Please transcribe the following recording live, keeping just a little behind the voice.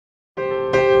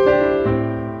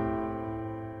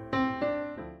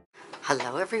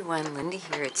Hello everyone, Linda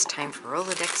here. It's time for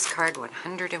Rolodex card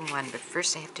 101, but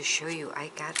first I have to show you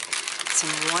I got some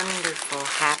wonderful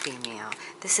Happy Mail.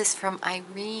 This is from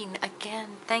Irene again.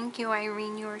 Thank you,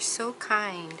 Irene. You are so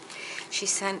kind. She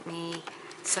sent me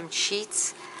some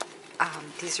sheets.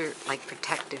 These are like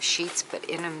protective sheets, but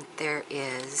in them there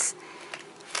is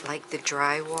like the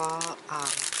drywall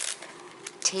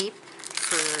tape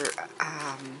for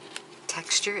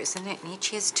texture. Isn't it neat?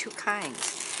 She has two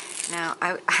kinds. Now,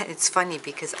 it's funny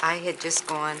because I had just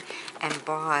gone and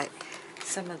bought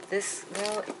some of this.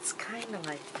 Well, it's kind of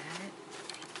like that.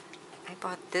 I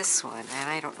bought this one, and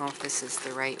I don't know if this is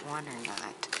the right one or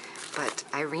not. But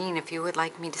Irene, if you would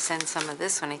like me to send some of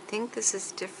this one, I think this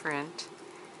is different.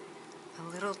 A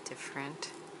little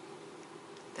different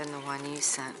than the one you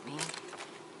sent me.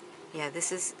 Yeah,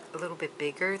 this is a little bit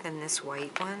bigger than this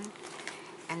white one.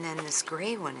 And then this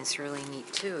gray one is really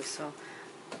neat too. So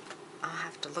I'll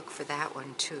have to look for that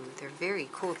one too. They're very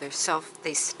cool. They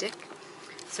stick.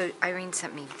 So Irene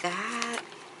sent me that,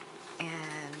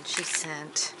 and she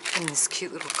sent in this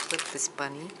cute little clip this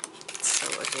bunny. It's so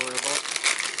adorable.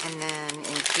 And then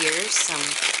in here's some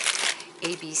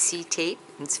ABC tape.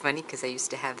 It's funny because I used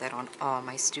to have that on all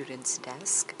my students'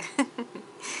 desk.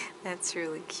 That's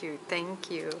really cute.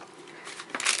 Thank you.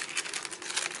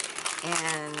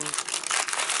 And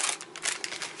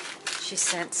she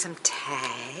sent some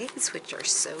tags, which are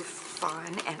so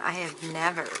fun, and I have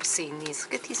never seen these.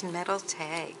 Look at these metal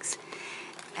tags.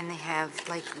 And they have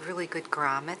like really good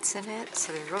grommets in it,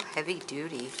 so they're real heavy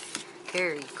duty.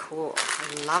 Very cool.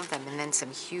 I love them. And then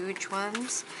some huge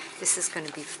ones. This is going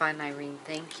to be fun, Irene.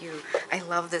 Thank you. I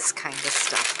love this kind of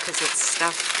stuff because it's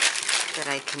stuff that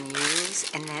I can use.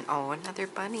 And then, oh, another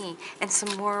bunny. And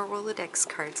some more Rolodex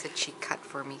cards that she cut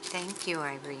for me. Thank you,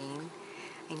 Irene.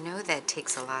 I know that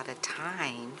takes a lot of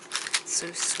time.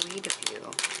 So sweet of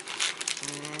you.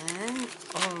 And then,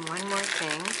 oh, one more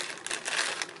thing.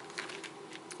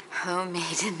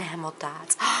 Homemade enamel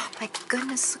dots. Oh my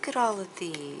goodness, look at all of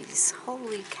these.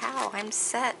 Holy cow, I'm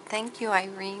set. Thank you,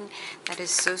 Irene. That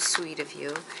is so sweet of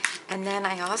you. And then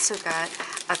I also got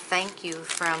a thank you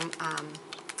from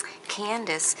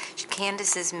Candace.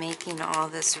 Candace is making all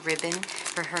this ribbon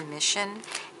for her mission,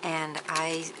 and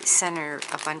I sent her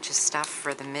a bunch of stuff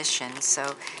for the mission.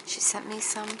 So she sent me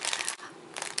some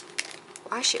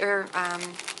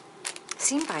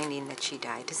seam binding that she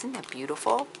dyed. Isn't that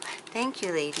beautiful? Thank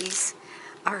you, ladies.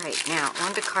 All right, now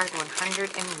on to card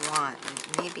 101.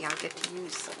 Maybe I'll get to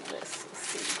use some of this. Let's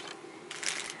see.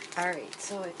 All right,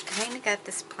 so I kind of got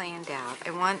this planned out.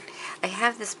 I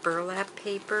have this burlap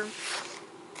paper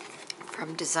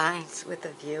from Designs with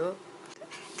a View.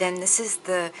 Then this is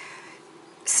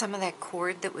some of that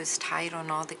cord that was tied on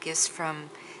all the gifts from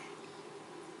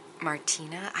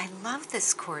Martina. I love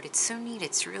this cord. It's so neat.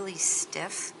 It's really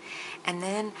stiff. And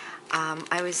then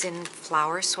I was in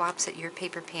flower swaps at Your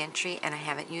Paper Pantry, and I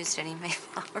haven't used any of my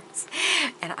flowers.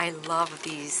 And I love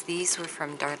these. These were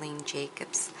from Darlene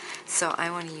Jacobs. So I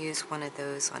want to use one of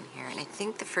those on here. And I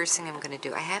think the first thing I'm going to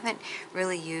do, I haven't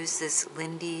really used this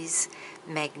Lindy's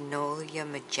Magnolia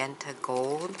Magenta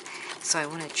Gold. So I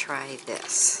want to try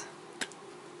this.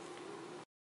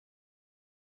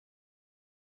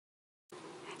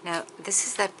 Now, this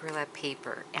is that burlap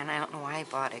paper, and I don't know why I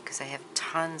bought it, because I have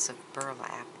tons of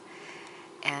burlap,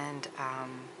 and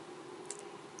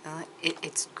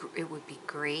it would be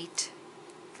great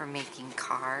for making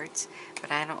cards,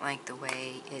 but I don't like the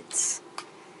way it's,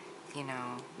 you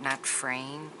know, not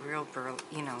framed, real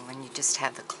when you just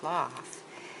have the cloth,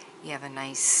 you have a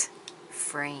nice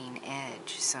fraying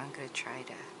edge. So I'm going to try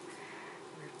to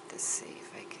rip this, see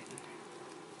if I can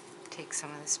take some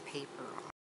of this paper off.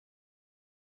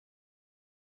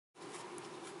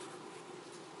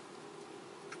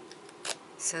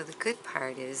 So the good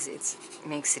part is it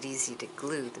makes it easy to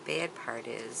glue. The bad part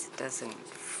is it doesn't,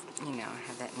 you know,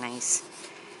 have that nice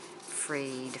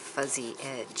frayed, fuzzy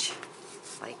edge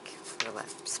like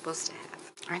burlap's supposed to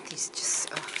have. Aren't these just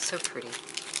so pretty?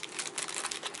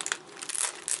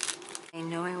 I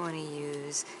know I want to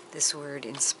use this word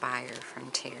inspire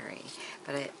from Terry,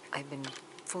 but I've been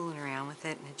fooling around with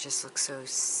it and it just looks so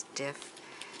stiff.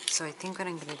 So I think what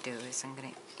I'm going to do is I'm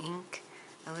going to ink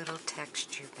a little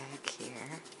texture back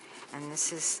here, and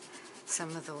this is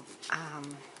some of the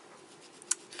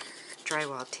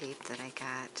drywall tape that I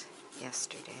got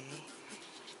yesterday,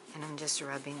 and I'm just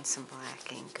rubbing some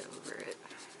black ink over it.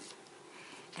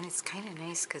 And it's kind of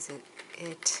nice because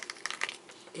it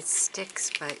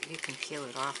sticks, but you can peel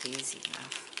it off easy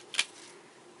enough.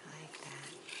 I like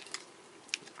that.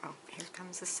 Oh, here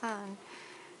comes the sun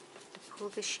to pull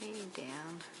the shade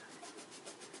down.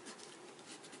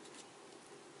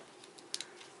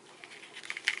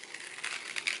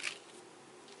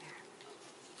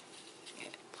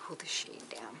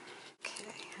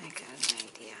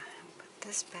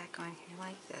 this back on here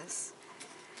like this.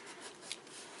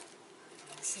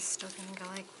 This is still going to go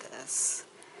like this.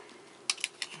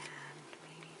 And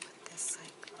maybe put this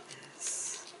like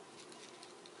this.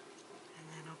 And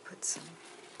then I'll put some...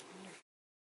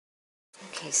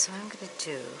 Okay, so what I'm going to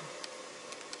do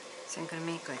is I'm going to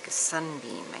make like a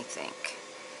sunbeam, I think.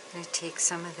 I'm going to take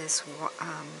some of this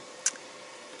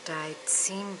dyed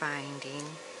seam binding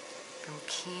from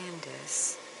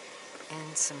Candace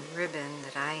and some ribbon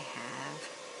that I have.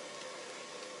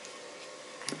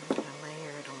 I'm going to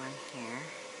layer it on here.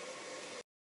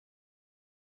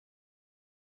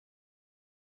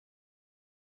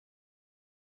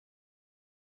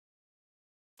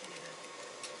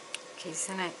 Okay,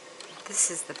 so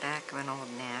this is the back of an old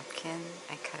napkin.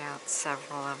 I cut out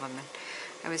several of them, and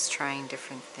I was trying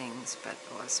different things, but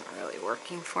it wasn't really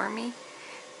working for me.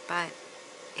 But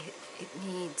I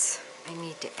need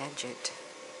to edge it.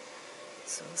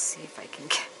 So we'll see if I can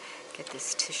get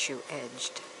this tissue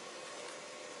edged.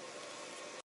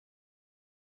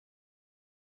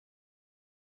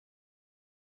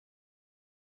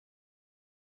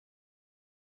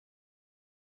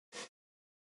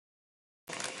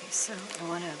 Okay, so I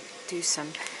want to do some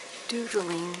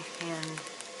doodling and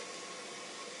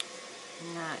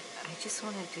I just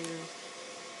want to do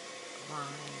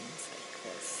lines like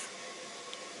this.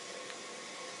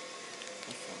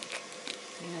 I think.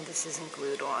 You know, this isn't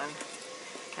glued on.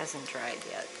 Hasn't dried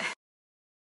yet.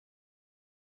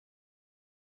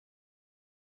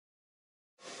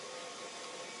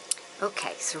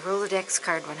 Okay, so Rolodex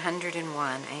card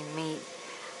 101.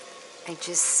 I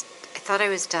thought I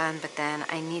was done, but then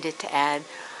I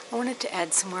wanted to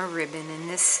add some more ribbon, and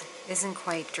this isn't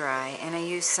quite dry, and I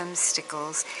used some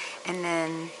stickles, and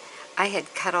then I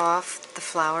had cut off the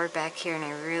flower back here, and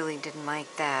I really didn't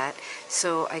like that,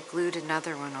 so I glued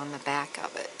another one on the back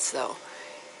of it, so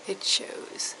it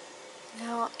shows.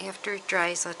 Now, after it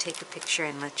dries, I'll take a picture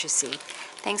and let you see.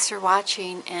 Thanks for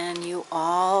watching, and you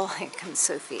all, here comes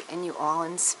Sophie, and you all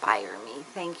inspire me.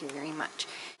 Thank you very much.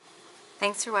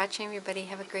 Thanks for watching, everybody.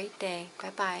 Have a great day.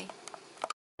 Bye-bye.